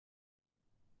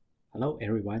Hello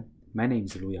everyone, my name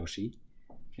is Luyao,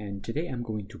 and today I'm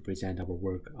going to present our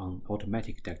work on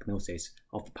automatic diagnosis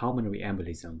of pulmonary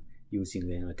embolism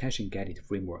using an attention-guided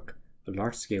framework, a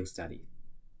large-scale study.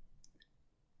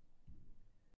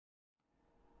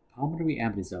 Pulmonary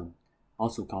embolism,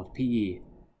 also called PE,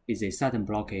 is a sudden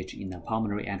blockage in the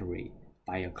pulmonary artery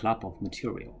by a clump of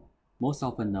material, most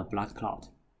often a blood clot,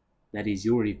 that is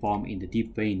usually formed in the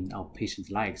deep vein of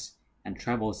patient's legs and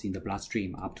travels in the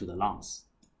bloodstream up to the lungs.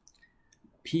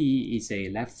 PE is a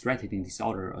life-threatening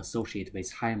disorder associated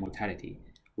with high mortality,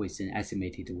 with an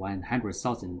estimated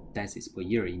 100,000 deaths per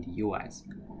year in the US.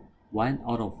 1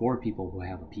 out of 4 people who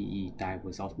have PE die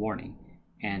without warning,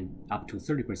 and up to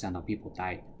 30% of people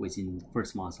die within the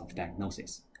first month of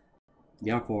diagnosis.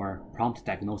 Therefore, prompt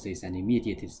diagnosis and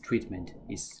immediate treatment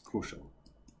is crucial.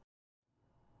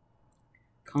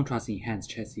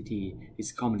 Contrast-enhanced chest CT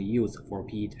is commonly used for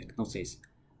PE diagnosis,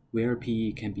 where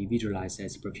PE can be visualized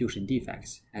as perfusion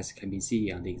defects, as can be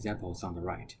seen on the examples on the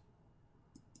right.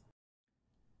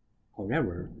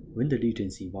 However, when the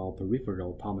lesions involve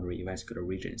peripheral pulmonary vascular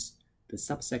regions, the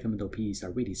subsegmental PEs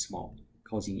are really small,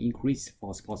 causing increased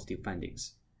false positive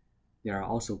findings. There are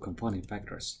also confounding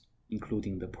factors,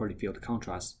 including the poorly field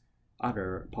contrast,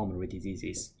 other pulmonary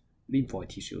diseases, lymphoid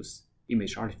tissues,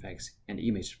 image artifacts, and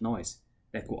image noise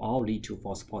that could all lead to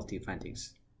false positive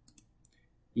findings.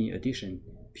 In addition,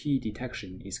 PE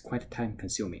detection is quite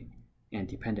time-consuming and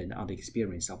dependent on the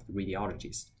experience of the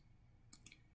radiologists.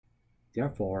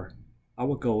 Therefore,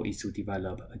 our goal is to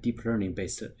develop a deep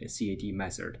learning-based CAD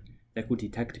method that could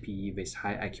detect PE with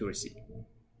high accuracy.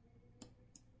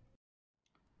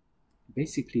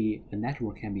 Basically, a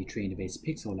network can be trained with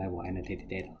pixel-level annotated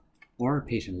data or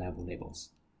patient-level labels.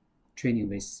 Training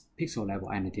with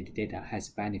pixel-level annotated data has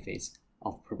benefits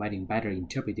of providing better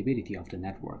interpretability of the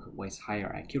network with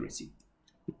higher accuracy.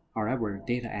 However,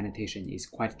 data annotation is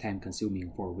quite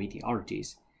time-consuming for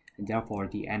radiologists, and therefore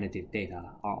the annotated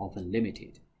data are often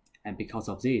limited, and because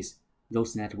of this,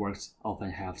 those networks often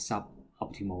have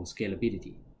suboptimal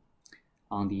scalability.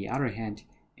 On the other hand,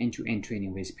 end-to-end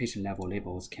training with patient-level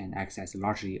labels can access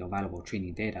largely available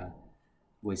training data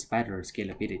with better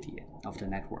scalability of the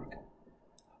network.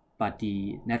 But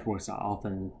the networks are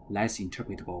often less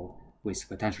interpretable with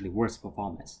potentially worse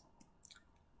performance.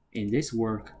 In this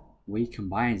work, we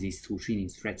combine these two training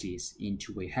strategies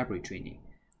into a hybrid training,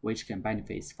 which can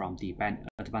benefit from the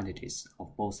advantages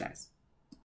of both sides.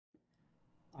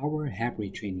 Our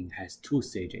hybrid training has 2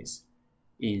 stages.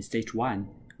 In stage 1,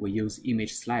 we use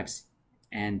image slabs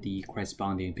and the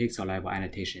corresponding pixel-level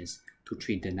annotations to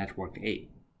train the network A.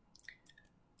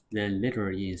 Then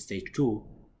later in stage 2,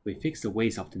 we fix the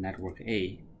weights of the network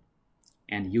A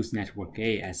and use network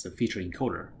A as a feature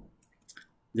encoder.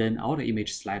 Then all the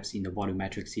image slabs in the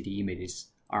volumetric CT images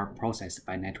are processed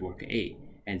by network A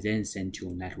and then sent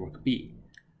to network B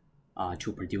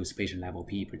to produce patient-level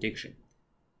PE prediction.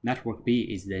 Network B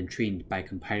is then trained by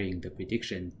comparing the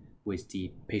prediction with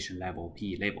the patient-level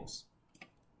PE labels.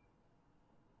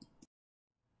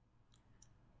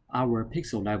 Our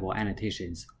pixel-level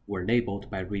annotations were labeled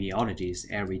by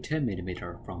radiologists every 10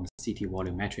 mm from CT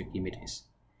volumetric images.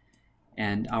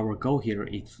 And our goal here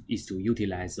is to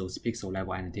utilize those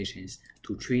pixel-level annotations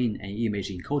to train an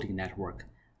image encoding network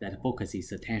that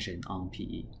focuses attention on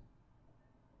PE.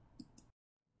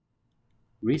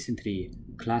 Recently,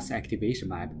 class activation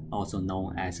map, also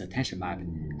known as attention map,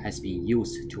 has been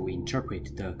used to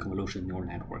interpret the convolutional neural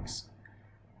networks.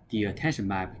 The attention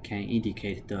map can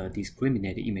indicate the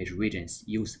discriminate image regions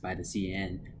used by the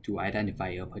CNN to identify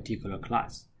a particular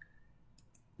class.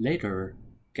 Later,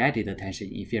 guided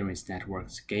attention inference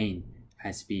networks GAIN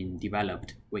has been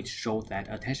developed, which shows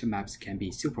that attention maps can be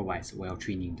supervised while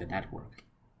training the network.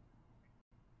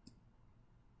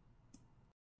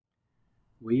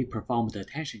 We performed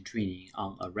attention training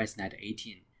on a ResNet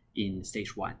 18 in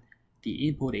stage 1. The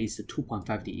input is a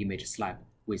 2.5D image slab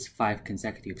with 5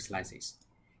 consecutive slices,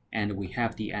 and we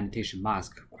have the annotation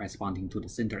mask corresponding to the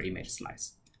center image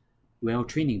slice. While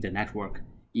training the network,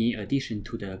 in addition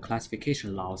to the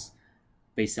classification laws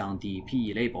based on the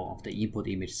PE label of the input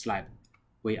image slab,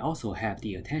 we also have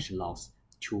the attention laws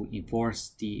to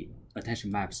enforce the attention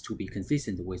maps to be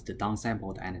consistent with the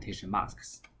downsampled annotation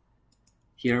masks.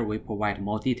 Here we provide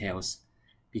more details.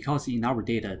 Because in our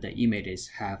data, the images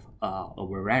have a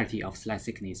variety of slice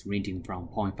thickness ranging from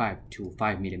 0.5 to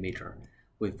 5 mm.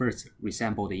 We first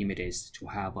resample the images to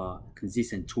have a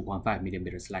consistent 2.5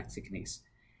 mm slice thickness,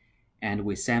 and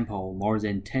we sample more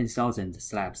than 10,000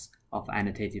 slabs of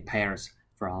annotated pairs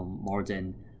from more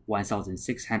than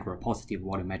 1,600 positive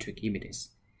volumetric images,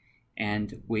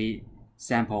 and we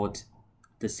sampled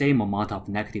the same amount of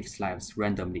negative slabs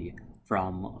randomly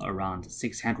from around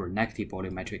 600 negative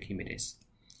volumetric images,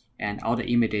 and all the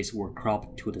images were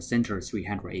cropped to the center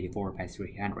 384 by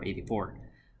 384,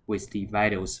 with the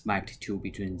values mapped to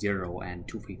between 0 and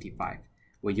 255.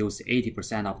 We used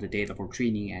 80% of the data for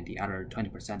training and the other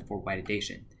 20% for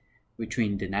validation. We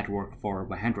trained the network for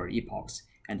 100 epochs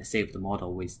and saved the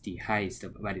model with the highest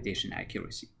validation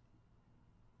accuracy.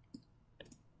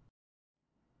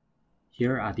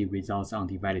 Here are the results on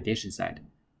the validation side.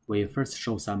 We first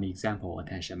show some example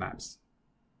attention maps.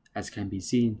 As can be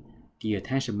seen, the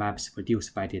attention maps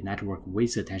produced by the network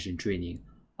with attention training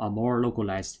are more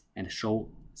localized and show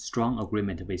strong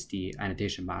agreement with the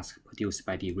annotation mask produced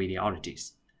by the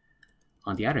radiologists.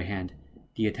 On the other hand,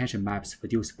 the attention maps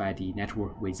produced by the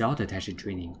network without attention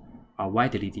training are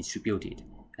widely distributed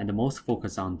and most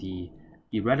focus on the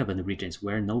irrelevant regions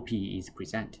where no PE is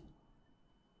present.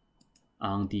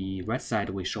 On the right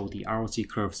side, we show the ROC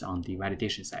curves on the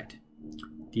validation side.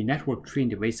 The network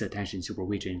trained with attention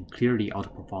supervision clearly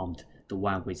outperformed the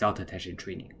one without attention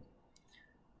training.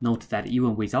 Note that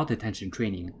even without attention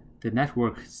training, the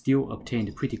network still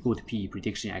obtained pretty good PE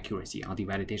prediction accuracy on the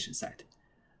validation side,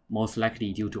 most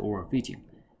likely due to overfitting,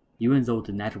 even though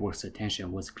the network's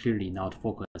attention was clearly not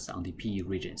focused on the PE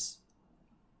regions.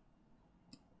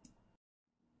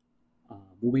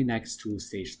 Moving next to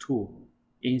stage 2.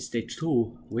 In stage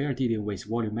 2, we are dealing with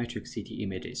volumetric CT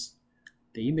images.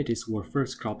 The images were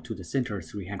first cropped to the center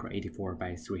 384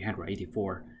 by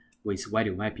 384 with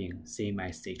value mapping same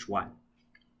as stage 1.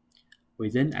 We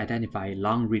then identify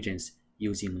lung regions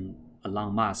using a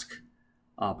lung mask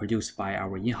produced by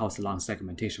our in-house lung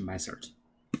segmentation method.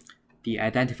 The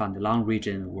identified lung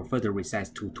region were further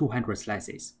resized to 200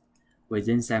 slices. We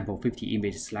then sample 50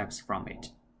 image slabs from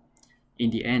it. In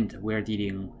the end, we are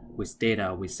dealing with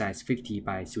data with size 50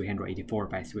 by 384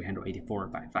 by 384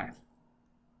 by 5.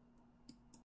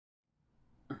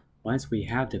 Once we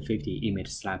have the 50 image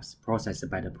slabs processed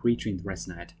by the pre-trained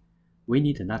ResNet, we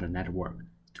need another network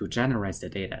to generate the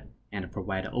data and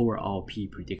provide overall P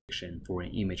prediction for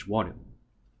an image volume.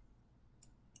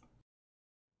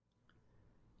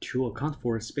 To account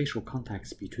for spatial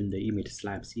context between the image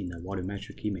slabs in a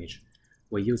volumetric image,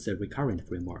 we use the recurrent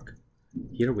framework.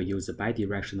 Here we use a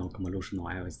bidirectional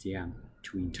convolutional LSTM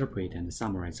to interpret and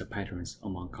summarize the patterns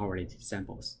among correlated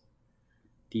samples.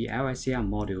 The LSTM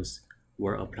modules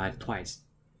were applied twice.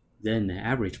 Then an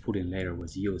average pooling layer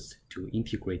was used to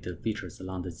integrate the features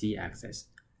along the z-axis.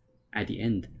 At the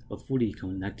end, a fully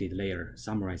connected layer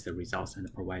summarizes the results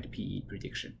and provides PE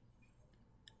prediction.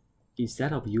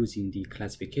 Instead of using the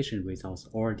classification results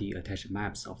or the attention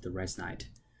maps of the ResNet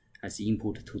as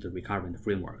input to the recurrent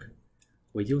framework,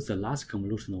 we use the last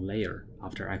convolutional layer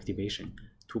after activation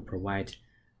to provide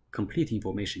complete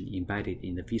information embedded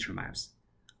in the feature maps.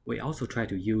 We also try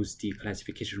to use the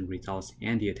classification results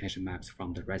and the attention maps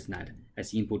from the ResNet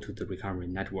as input to the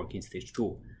recurrent network in stage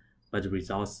 2, but the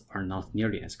results are not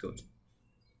nearly as good.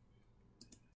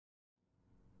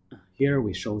 Here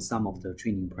we show some of the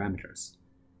training parameters.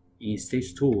 In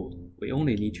stage 2, we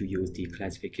only need to use the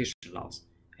classification loss,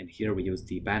 and here we use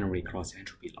the binary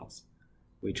cross-entropy loss.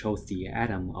 We chose the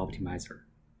atom optimizer.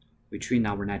 We train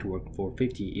our network for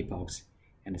 50 epochs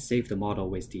and save the model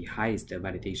with the highest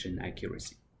validation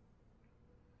accuracy.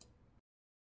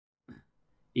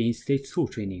 In stage 2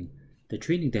 training, the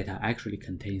training data actually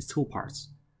contains two parts.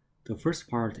 The first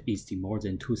part is the more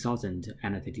than 2,000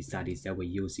 annotated studies that we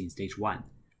use in stage 1,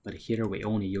 but here we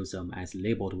only use them as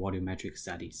labeled volumetric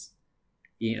studies.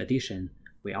 In addition,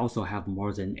 we also have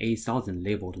more than 8,000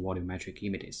 labeled volumetric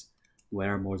images,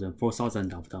 where more than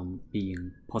 4,000 of them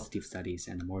being positive studies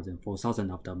and more than 4,000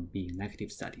 of them being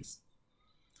negative studies.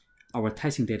 Our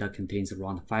testing data contains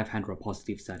around 500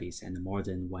 positive studies and more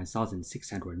than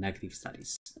 1,600 negative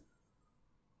studies.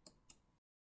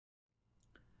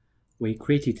 We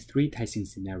created 3 testing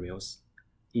scenarios.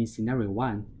 In scenario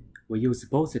 1, we use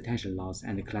both attention loss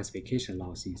and classification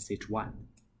loss in stage 1,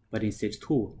 but in stage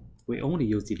 2, we only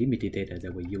use the limited data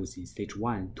that we use in stage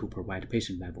 1 to provide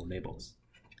patient-level labels.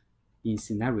 In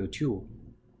scenario 2,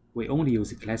 we only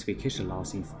use the classification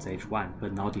loss in stage 1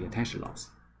 but not the attention loss,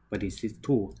 but in stage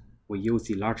 2, we use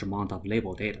the large amount of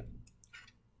label data.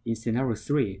 In scenario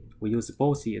 3, we use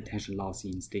both the attention loss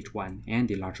in stage 1 and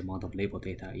the large amount of label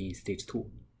data in stage 2.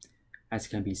 As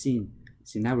can be seen,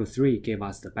 scenario 3 gave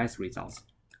us the best results,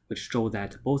 which show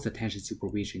that both attention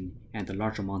supervision and the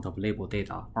large amount of label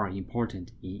data are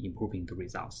important in improving the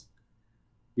results.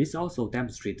 This also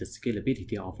demonstrates the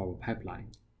scalability of our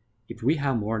pipeline. If we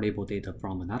have more label data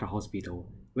from another hospital,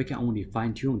 we can only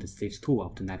fine-tune the stage 2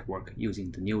 of the network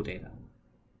using the new data.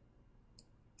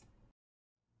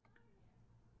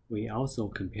 We also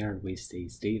compared with the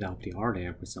state-of-the-art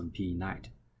efforts on PENet.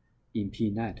 In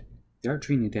PENet, their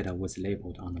training data was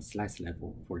labeled on a slice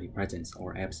level for the presence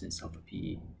or absence of a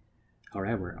PE.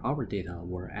 However, our data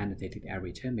were annotated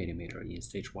every 10 mm in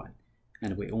stage 1,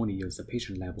 and we only used the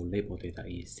patient-level label data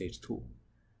in stage 2.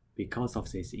 Because of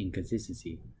this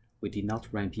inconsistency, we did not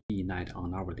run PENet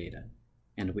on our data,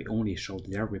 and we only showed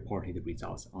their reported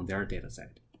results on their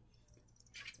dataset.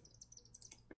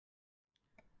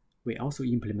 We also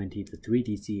implemented the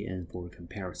 3D-CN for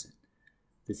comparison.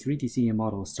 The 3D-CN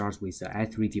model starts with the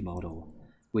I3D model,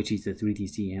 which is the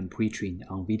 3D-CN pre-trained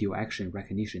on video action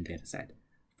recognition dataset,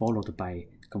 followed by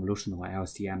convolutional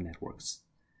LSTM networks.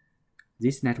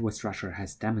 This network structure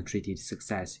has demonstrated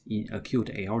success in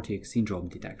acute aortic syndrome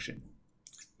detection.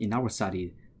 In our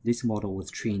study, this model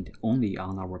was trained only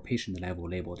on our patient-level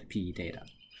labeled PE data.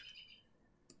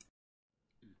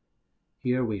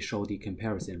 Here we show the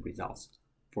comparison results.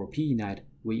 For PENet,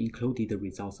 we included the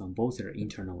results on both their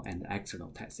internal and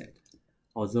external test set.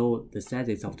 Although the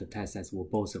sizes of the test sets were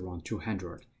both around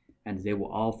 200, and they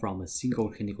were all from a single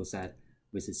clinical set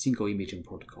with a single imaging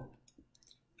protocol.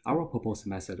 Our proposed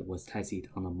method was tested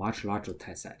on a much larger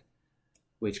test set,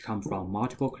 which comes from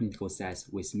multiple clinical sets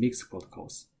with mixed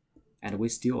protocols, and we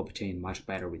still obtained much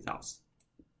better results.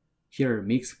 Here,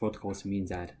 mixed protocols mean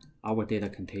that our data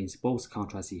contains both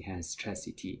contrast-enhanced chest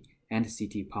CT and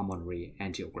CT pulmonary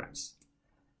angiograms.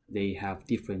 They have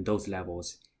different dose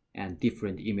levels and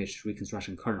different image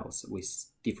reconstruction kernels with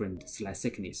different slice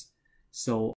thickness,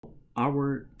 so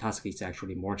our task is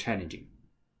actually more challenging.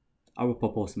 Our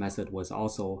proposed method was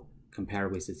also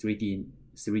compared with the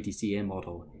 3D-CN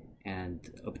model and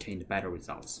obtained better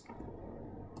results.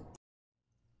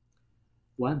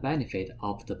 One benefit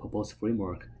of the proposed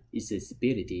framework is its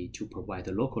ability to provide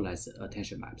localized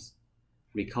attention maps.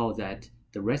 Recall that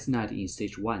the ResNet in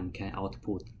stage 1 can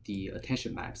output the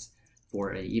attention maps for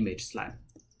an image slab.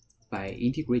 By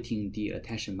integrating the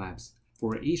attention maps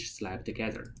for each slab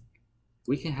together,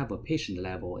 we can have a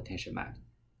patient-level attention map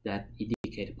that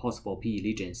indicate possible PE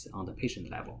lesions on the patient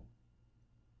level.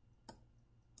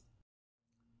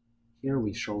 Here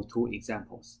we show two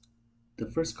examples. The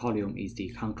first column is the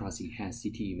contrast-enhanced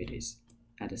CT images,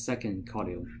 and the second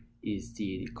column is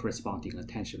the corresponding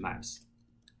attention maps.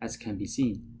 As can be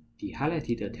seen, the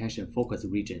highlighted attention focus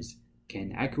regions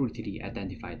can accurately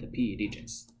identify the PE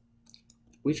lesions,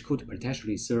 which could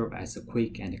potentially serve as a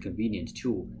quick and convenient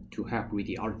tool to help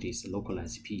radiologists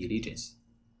localize PE lesions.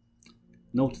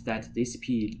 Note that this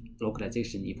PE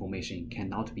localization information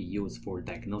cannot be used for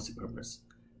diagnostic purpose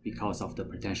because of the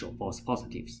potential false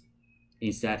positives.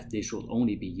 Instead, they should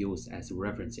only be used as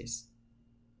references.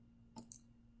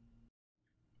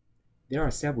 There are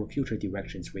several future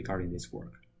directions regarding this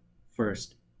work.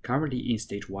 First, currently in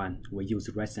stage 1, we use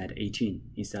ResNet 18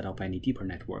 instead of any deeper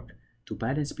network to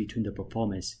balance between the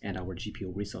performance and our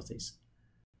GPU resources.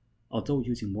 Although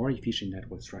using more efficient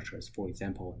network structures, for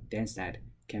example, DenseNet,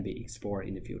 can be explored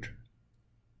in the future.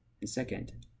 And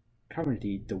second,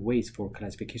 currently the weights for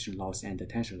classification loss and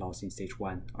attention loss in stage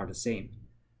 1 are the same,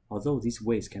 although these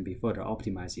weights can be further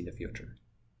optimized in the future.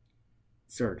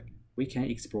 Third, we can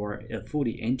explore a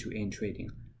fully end-to-end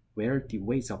training where the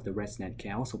weights of the ResNet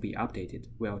can also be updated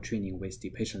while training with the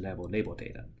patient-level label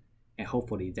data, and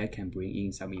hopefully that can bring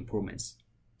in some improvements.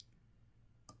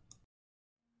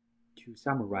 To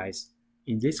summarize,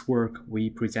 in this work, we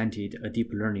presented a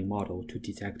deep learning model to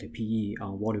detect PE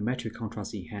on volumetric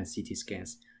contrast-enhanced CT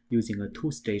scans using a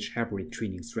two-stage hybrid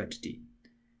training strategy.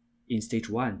 In stage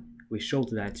 1, we showed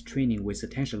that training with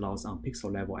attention loss on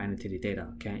pixel-level annotated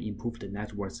data can improve the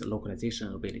network's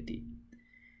localization ability.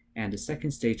 And the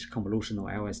second stage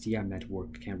convolutional LSTM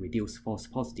network can reduce false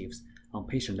positives on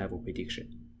patient-level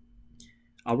prediction.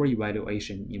 Our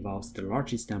evaluation involves the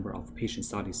largest number of patient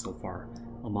studies so far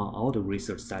among all the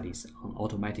research studies on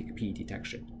automatic PE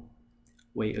detection.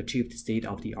 We achieved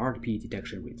state-of-the-art PE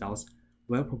detection results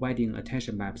while providing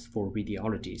attention maps for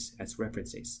radiologists as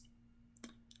references.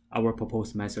 Our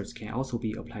proposed methods can also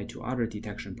be applied to other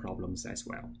detection problems as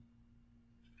well.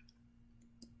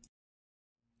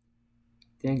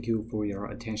 Thank you for your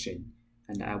attention,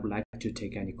 and I would like to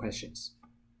take any questions.